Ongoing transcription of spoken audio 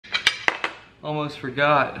Almost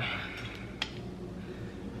forgot.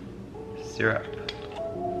 Syrup.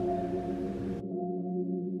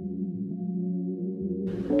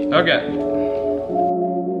 Okay.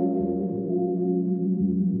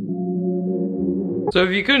 So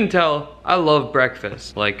if you couldn't tell, I love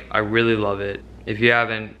breakfast. Like, I really love it. If you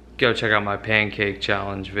haven't, go check out my pancake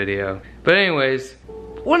challenge video. But anyways,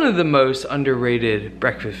 one of the most underrated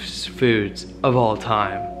breakfast foods of all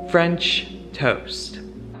time, French toast.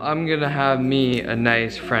 I'm gonna have me a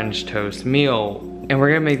nice French toast meal, and we're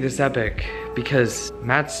gonna make this epic because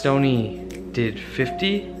Matt Stoney did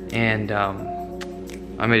 50 and I'm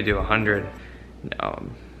gonna do 100. No,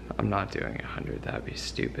 I'm not doing 100, that'd be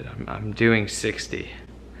stupid. I'm doing 60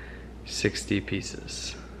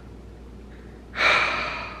 pieces.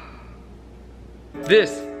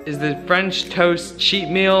 This is the French toast cheat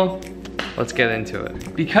meal. Let's get into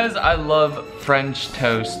it. Because I love French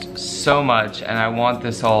toast so much and I want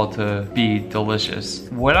this all to be delicious,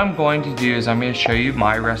 what I'm going to do is I'm going to show you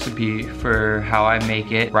my recipe for how I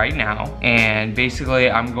make it right now. And basically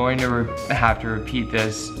I'm going to have to repeat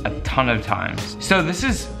this a ton of times. So this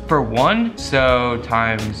is for one, so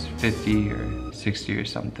times 50 or 60 or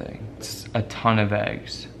something. It's a ton of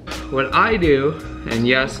eggs. What I do, and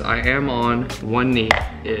yes, I am on one knee,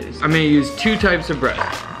 is I'm gonna use 2 types of bread.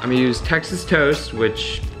 I'm gonna use Texas toast,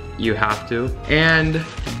 which you have to, and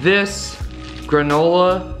this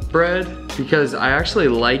granola bread because I actually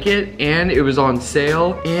like it and it was on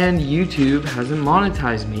sale and YouTube hasn't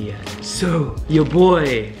monetized me yet. So your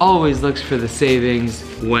boy always looks for the savings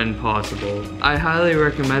when possible. I highly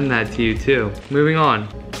recommend that to you too. Moving on.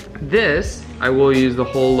 This, I will use the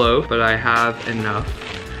whole loaf, but I have enough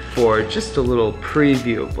for just a little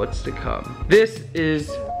preview of what's to come. This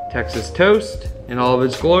is Texas toast in all of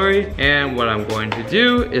its glory, and what I'm going to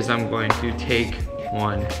do is I'm going to take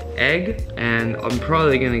 1 egg, and I'm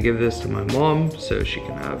probably gonna give this to my mom so she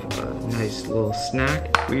can have a nice little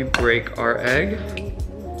snack. We break our egg.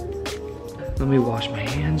 Let me wash my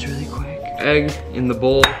hands really quick. Egg in the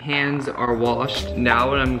bowl, hands are washed. Now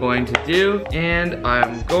what I'm going to do, and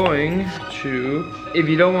I'm going to, if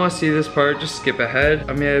you don't want to see this part, just skip ahead.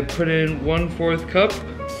 I'm gonna put in 1/4 cup.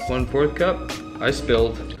 1/4 cup. I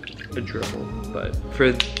spilled a dribble, but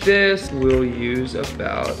for this we'll use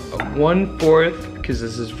about a 1/4, because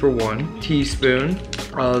this is for 1 teaspoon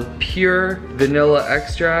of pure vanilla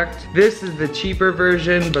extract. This is the cheaper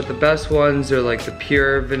version, but the best ones are like the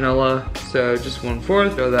pure vanilla. So just 1/4,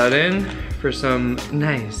 throw that in for some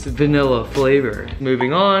nice vanilla flavor.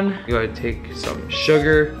 Moving on, you gotta take some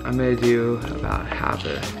sugar. I'm gonna do about half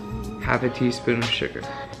a teaspoon of sugar.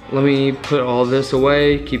 Let me put all this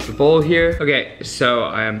away, keep the bowl here. Okay, so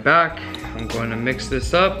I am back. I'm going to mix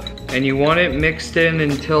this up, and you want it mixed in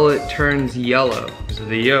until it turns yellow. So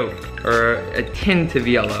the yolk, or a tint of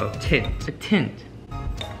yellow. A tint.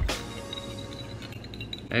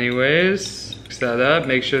 Anyways, mix that up,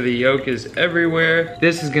 make sure the yolk is everywhere.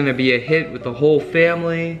 This is gonna be a hit with the whole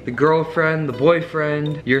family, the girlfriend, the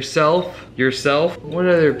boyfriend, yourself, what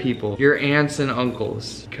other people? Your aunts and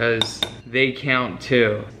uncles, because they count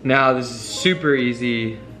too. Now this is super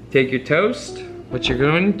easy. Take your toast. What you're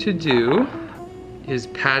going to do is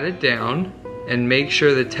pat it down and make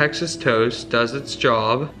sure the Texas toast does its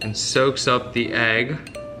job and soaks up the egg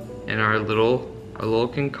in our little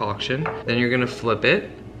concoction. Then you're gonna flip it,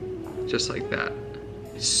 just like that.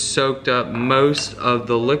 Soaked up most of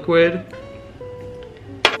the liquid.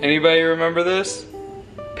 Anybody remember this?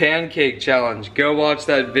 Pancake challenge, go watch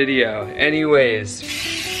that video. Anyways,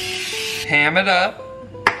 ham it up,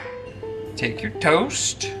 take your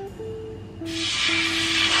toast,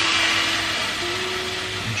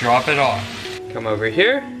 drop it off. Come over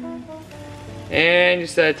here, and you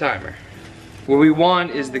set a timer. What we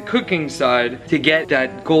want is the cooking side to get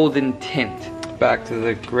that golden tint. Back to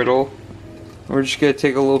the griddle. We're just gonna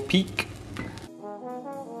take a little peek.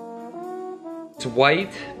 It's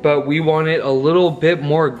white, but we want it a little bit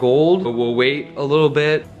more gold, but we'll wait a little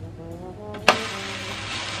bit.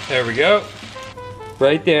 There we go.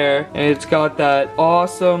 Right there, and it's got that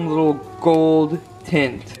awesome little gold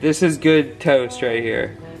tint. This is good toast right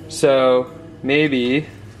here. So maybe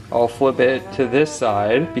I'll flip it to this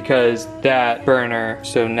side because that burner,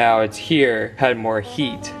 so now it's here, had more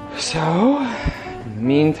heat. So, in the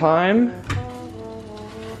meantime,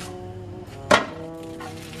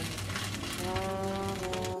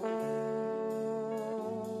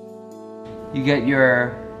 you get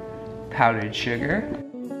your powdered sugar,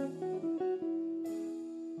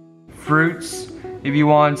 fruits if you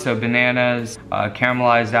want, so bananas,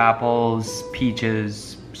 caramelized apples,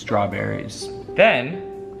 peaches, strawberries. Then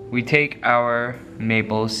we take our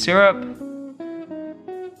maple syrup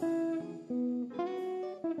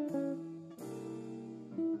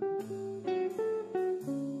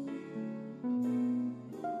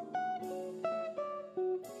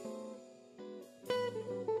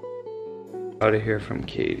Out of hear from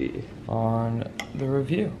Katie on the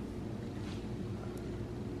review.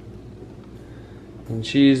 And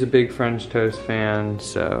she's a big French toast fan,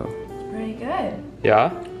 so. It's pretty good.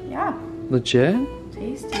 Yeah? Yeah. Legit?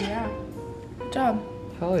 Tasty, yeah. Good job.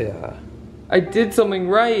 Hell yeah. I did something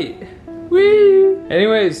right. Woo!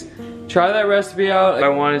 Anyways, try that recipe out. I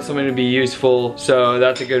wanted something to be useful, so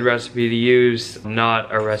that's a good recipe to use,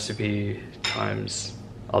 not a recipe times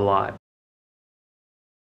a lot.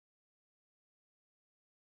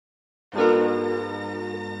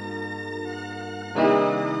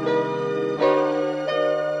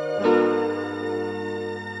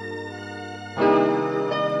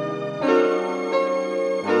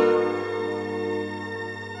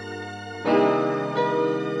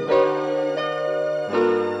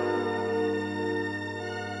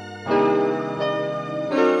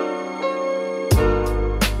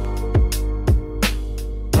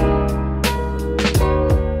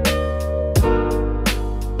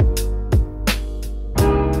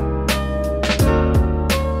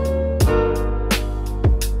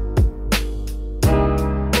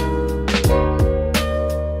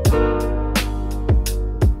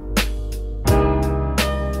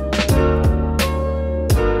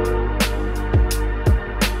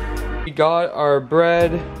 We got our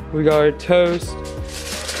bread, we got our toast,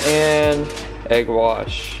 and egg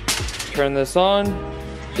wash. Turn this on,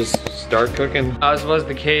 just start cooking. As was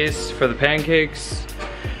the case for the pancakes,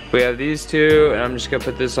 we have these two, and I'm just gonna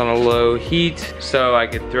put this on a low heat so I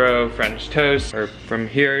could throw French toast or from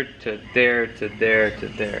here to there to there to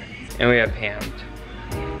there. And we have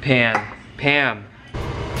Pam.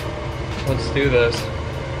 Let's do this.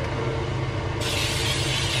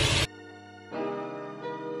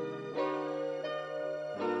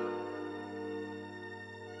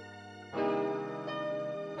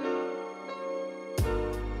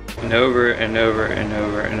 And over and over and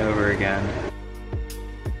over and over again.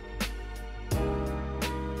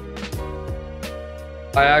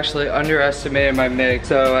 I actually underestimated my mix,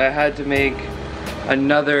 so I had to make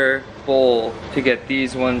another bowl to get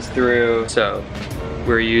these ones through, so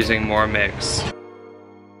we're using more mix.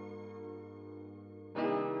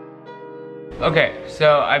 Okay,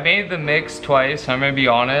 so I made the mix twice, I'm gonna be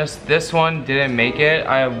honest. This one didn't make it.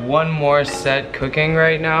 I have one more set cooking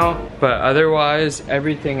right now, but otherwise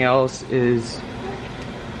everything else is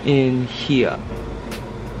in here.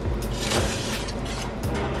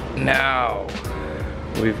 Now,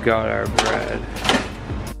 we've got our bread.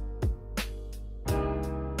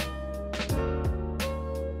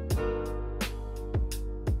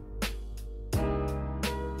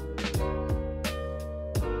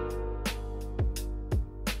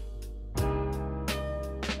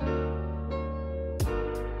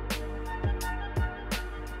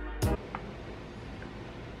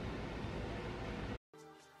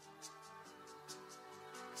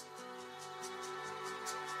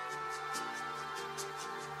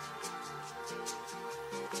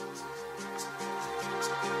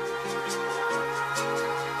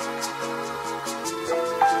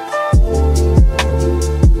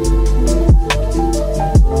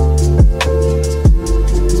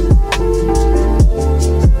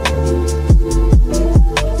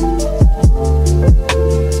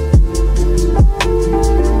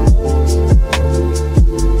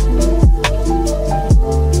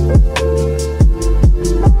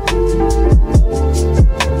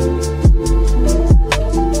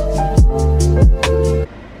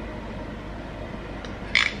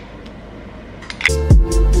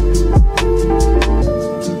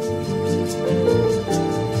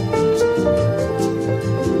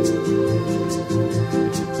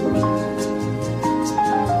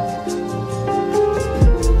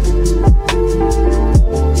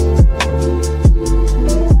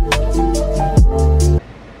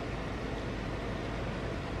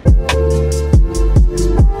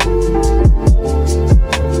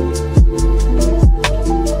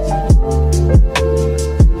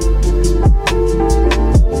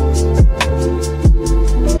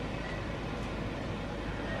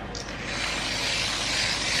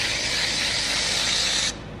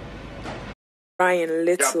 Ryan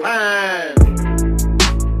Little.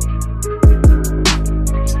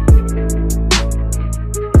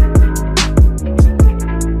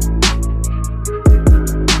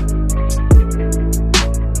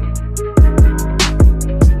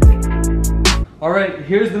 Alright,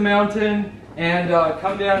 here's the mountain, and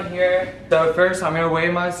come down here. So first I'm gonna weigh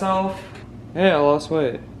myself. Hey, I lost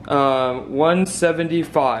weight.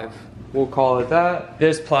 175, we'll call it that.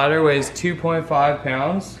 This platter weighs 2.5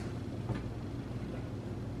 pounds.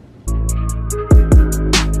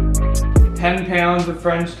 10 pounds of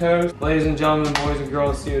French toast. Ladies and gentlemen, boys and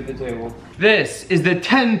girls, see you at the table. This is the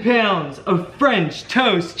 10 pounds of French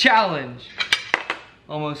toast challenge.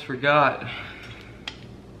 Almost forgot.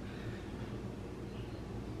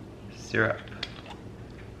 Syrup.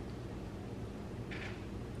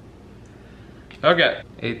 Okay,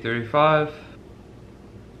 8:35.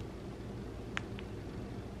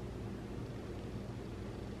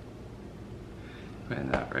 Putting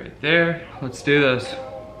that right there. Let's do this.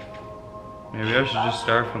 Maybe I should just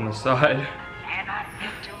start from the side.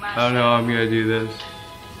 I don't know how I'm gonna do this.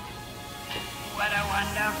 What a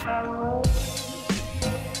wonderful world.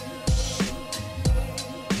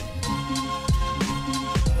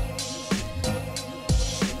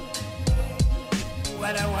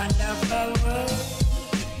 What a wonderful world.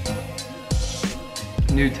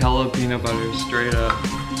 Nutella peanut butter, straight up.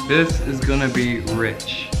 This is gonna be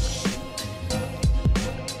rich.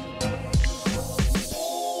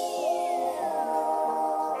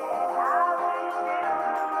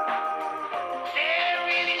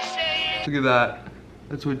 Look at that.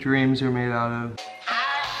 That's what dreams are made out of.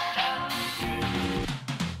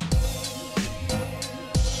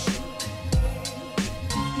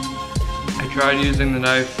 I tried using the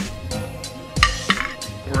knife.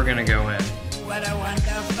 We're gonna go in. What a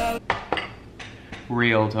wonderful.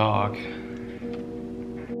 Real talk.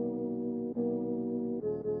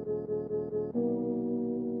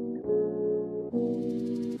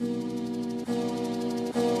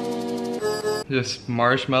 Just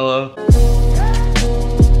marshmallow,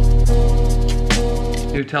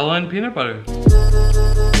 Nutella, and peanut butter.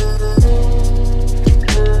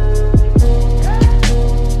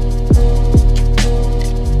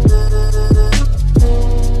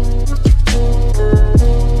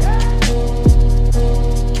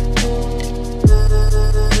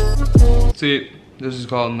 See, this is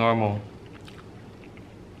called normal.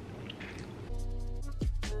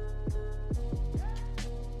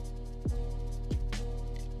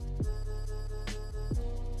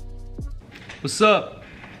 What's up?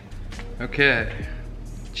 Okay,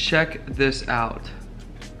 check this out.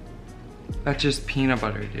 That's just peanut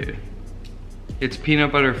butter, dude. It's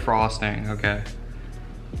peanut butter frosting, okay?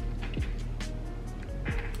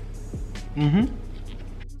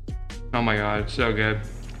 Oh my god, it's so good.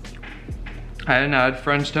 I hadn't had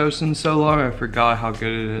French toast in so long, I forgot how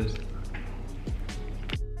good it is.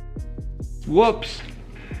 Whoops!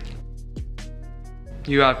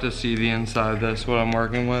 You have to see the inside of this, what I'm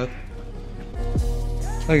working with.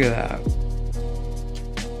 Look at that.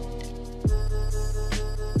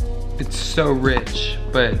 It's so rich,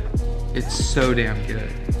 but it's so damn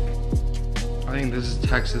good. I think this is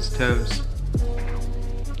Texas toast.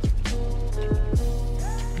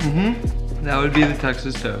 That would be the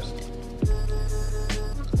Texas toast.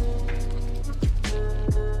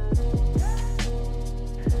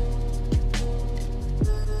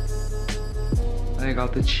 I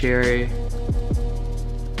got the cherry.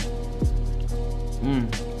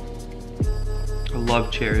 I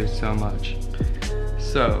love cherries so much.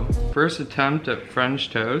 So, first attempt at French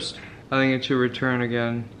toast. I think it should return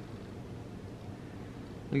again.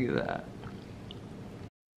 Look at that.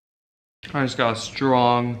 I just got a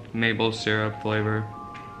strong maple syrup flavor.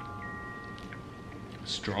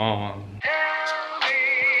 Strong.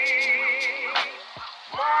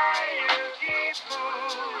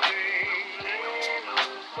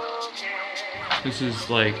 This is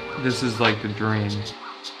like the dream.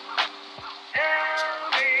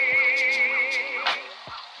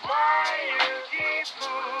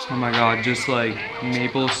 Oh my god, just like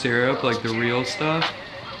maple syrup, like the real stuff,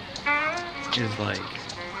 is like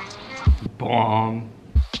bomb.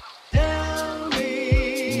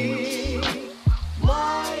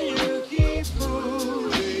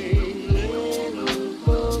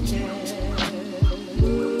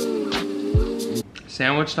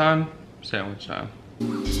 Sandwich time? Sandwich time.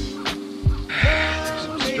 Some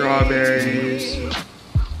strawberries.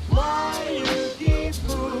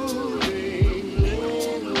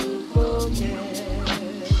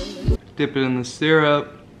 Dip it in the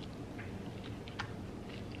syrup.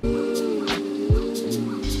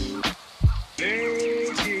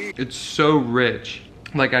 It's so rich.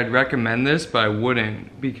 Like, I'd recommend this, but I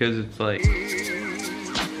wouldn't because it's like...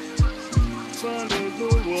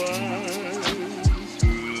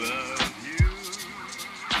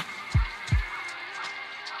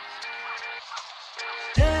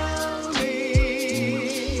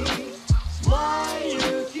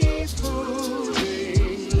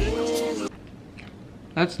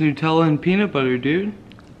 That's Nutella and peanut butter, dude.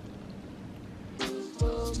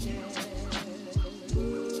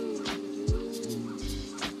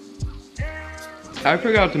 I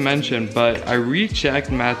forgot to mention, but I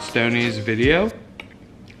rechecked Matt Stoney's video.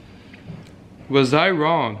 Was I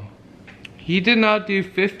wrong? He did not do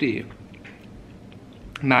 50.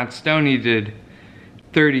 Matt Stoney did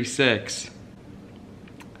 36.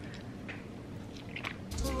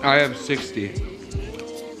 I have 60.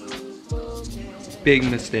 Big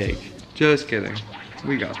mistake. Just kidding.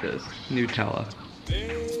 We got this. Nutella.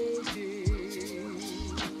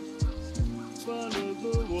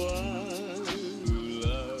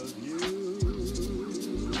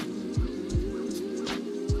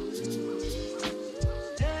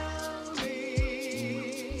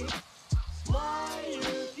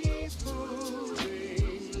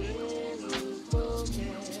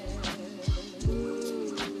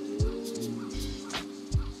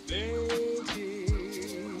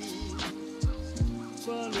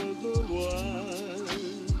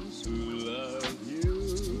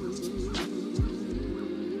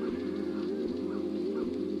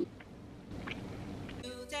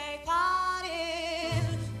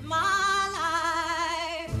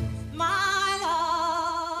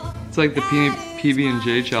 It's like the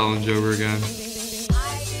PB&J challenge over again.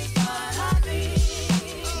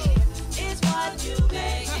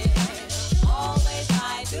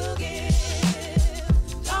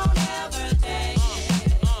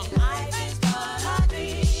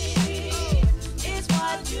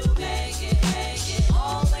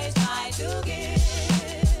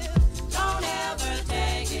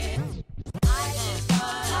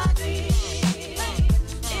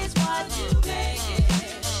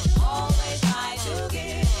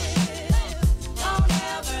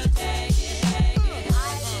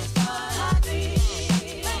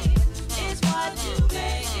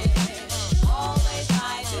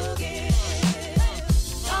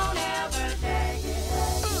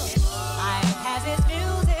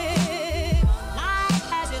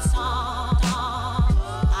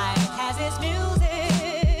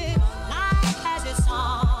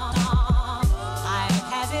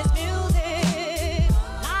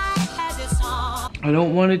 I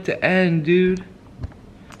don't want it to end, dude.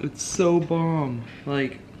 It's so bomb.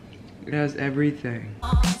 Like, it has everything.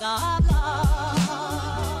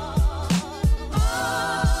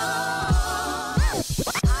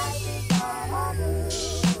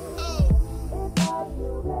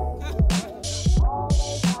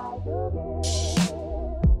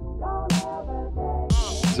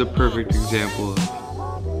 This is a perfect example of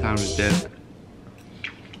time to dip.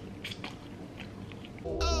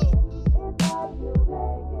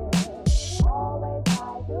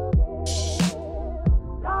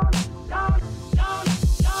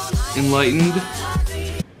 Enlightened,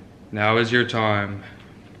 now is your time.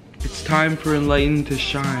 It's time for Enlightened to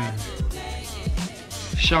shine.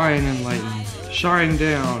 Shine, Enlightened. Shine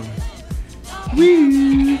down.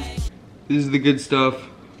 Whee! This is the good stuff.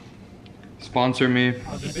 Sponsor me. Look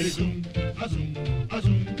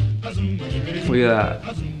at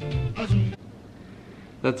that.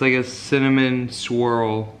 That's like a cinnamon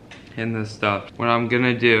swirl in this stuff. What I'm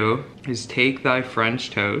gonna do is take thy French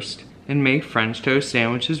toast and make French toast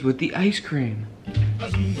sandwiches with the ice cream.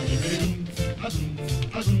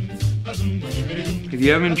 If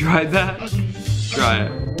you haven't tried that, try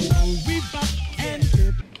it.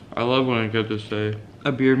 I love when I get to say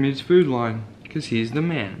a beer meets food line, because he's the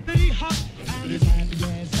man.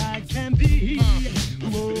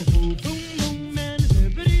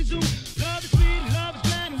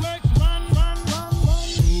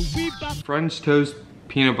 French toast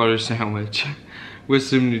peanut butter sandwich with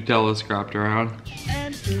some Nutella scrapped around.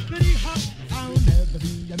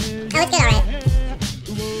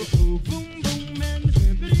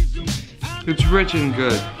 It's rich and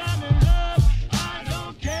good.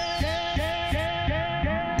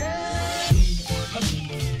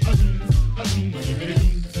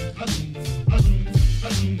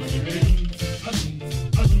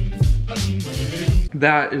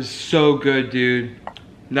 That is so good, dude.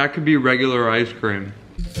 That could be regular ice cream.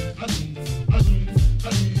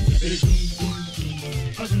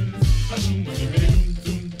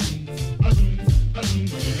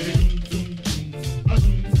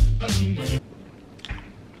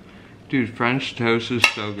 Dude, French toast is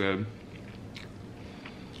so good.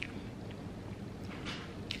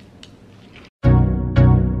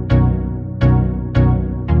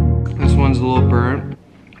 This one's a little burnt.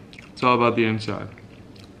 It's all about the inside.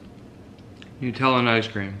 Nutella and ice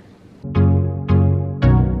cream.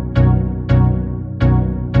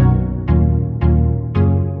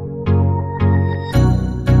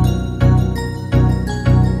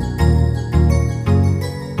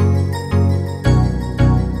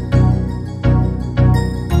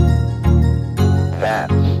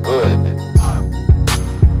 That's good.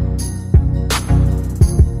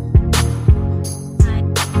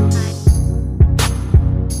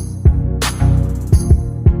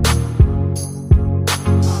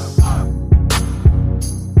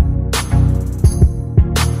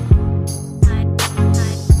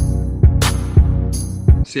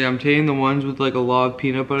 See, I'm taking the ones with like a lot of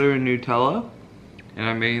peanut butter and Nutella, and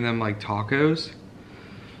I'm making them like tacos.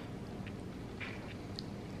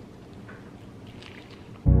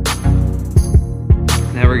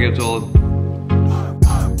 Never gets old.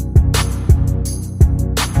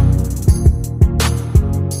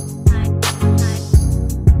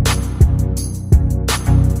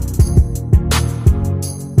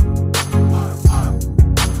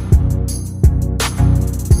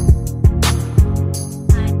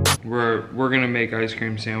 We're gonna make ice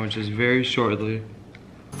cream sandwiches very shortly.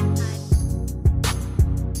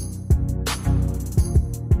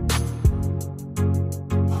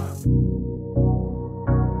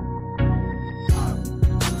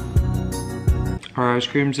 Our ice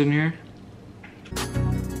cream's in here.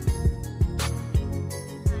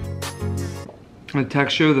 The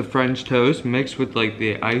texture of the French toast mixed with like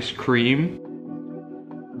the ice cream.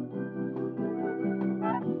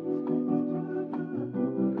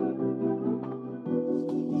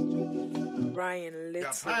 Ryan,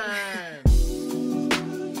 let's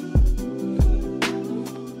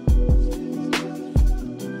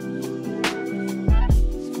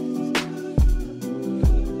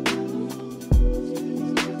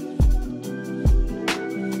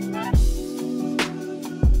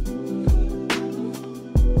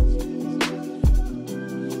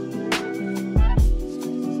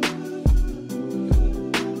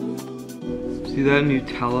See that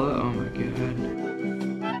Nutella? Oh my god.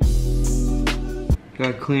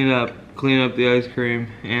 Gotta clean up the ice cream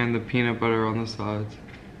and the peanut butter on the sides.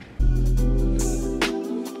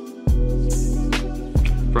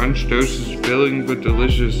 French toast is filling but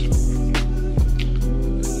delicious.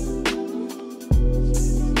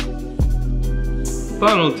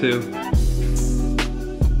 Final two.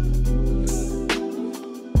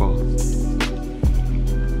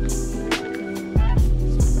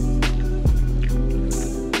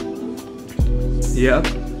 Yep.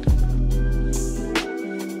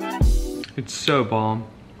 It's so bomb.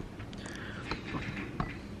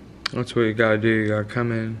 That's what you gotta do, you gotta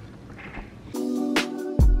come in.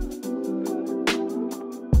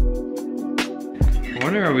 I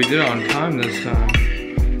wonder how we did on time this time.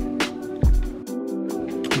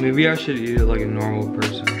 Maybe I should eat it like a normal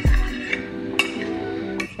person.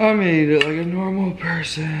 I'm gonna eat it like a normal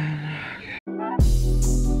person.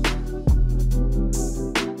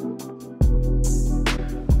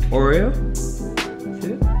 Oreo? That's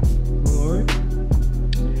it? Oreo?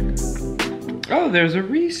 Oh, there's a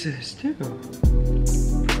Reese's too.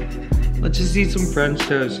 Let's just eat some French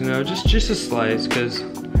toast, you know, just a slice, cause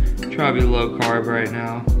I'm trying to be low carb right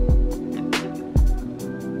now.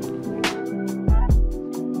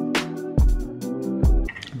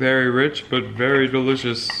 Very rich, but very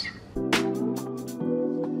delicious.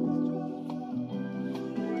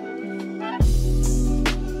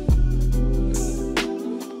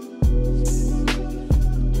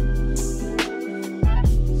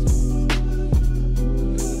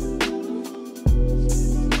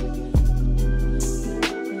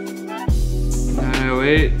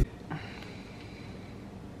 Wait.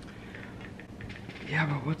 Yeah,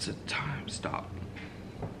 but what's the time? Stop.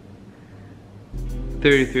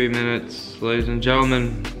 33 minutes, ladies and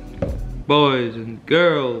gentlemen, boys and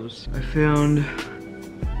girls. I found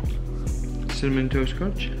Cinnamon Toast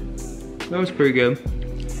Crunch. That was pretty good.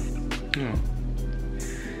 Oh.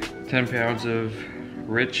 10 pounds of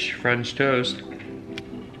rich French toast,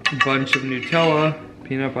 a bunch of Nutella,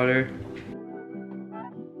 peanut butter.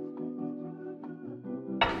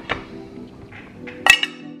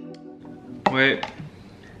 Wait.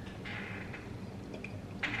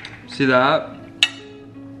 See that?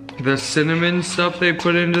 The cinnamon stuff they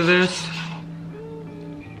put into this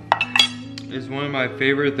is one of my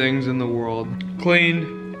favorite things in the world.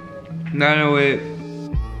 Cleaned, 908.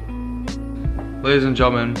 Ladies and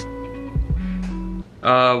gentlemen,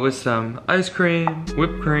 with some ice cream,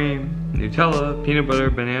 whipped cream, Nutella, peanut butter,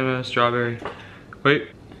 banana, strawberry. Wait.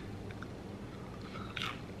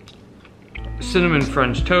 Cinnamon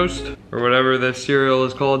French toast, or whatever this cereal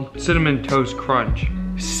is called. Cinnamon Toast Crunch.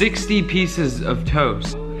 60 pieces of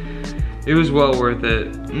toast. It was well worth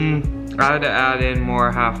it. I had to add in more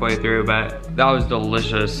halfway through, but that was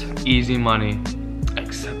delicious. Easy money.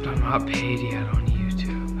 Except I'm not paid yet on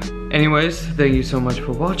YouTube. Anyways, thank you so much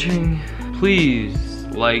for watching. Please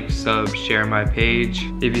like, sub, share my page.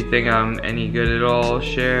 If you think I'm any good at all,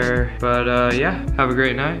 share. But yeah, have a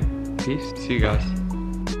great night. Peace. See you guys.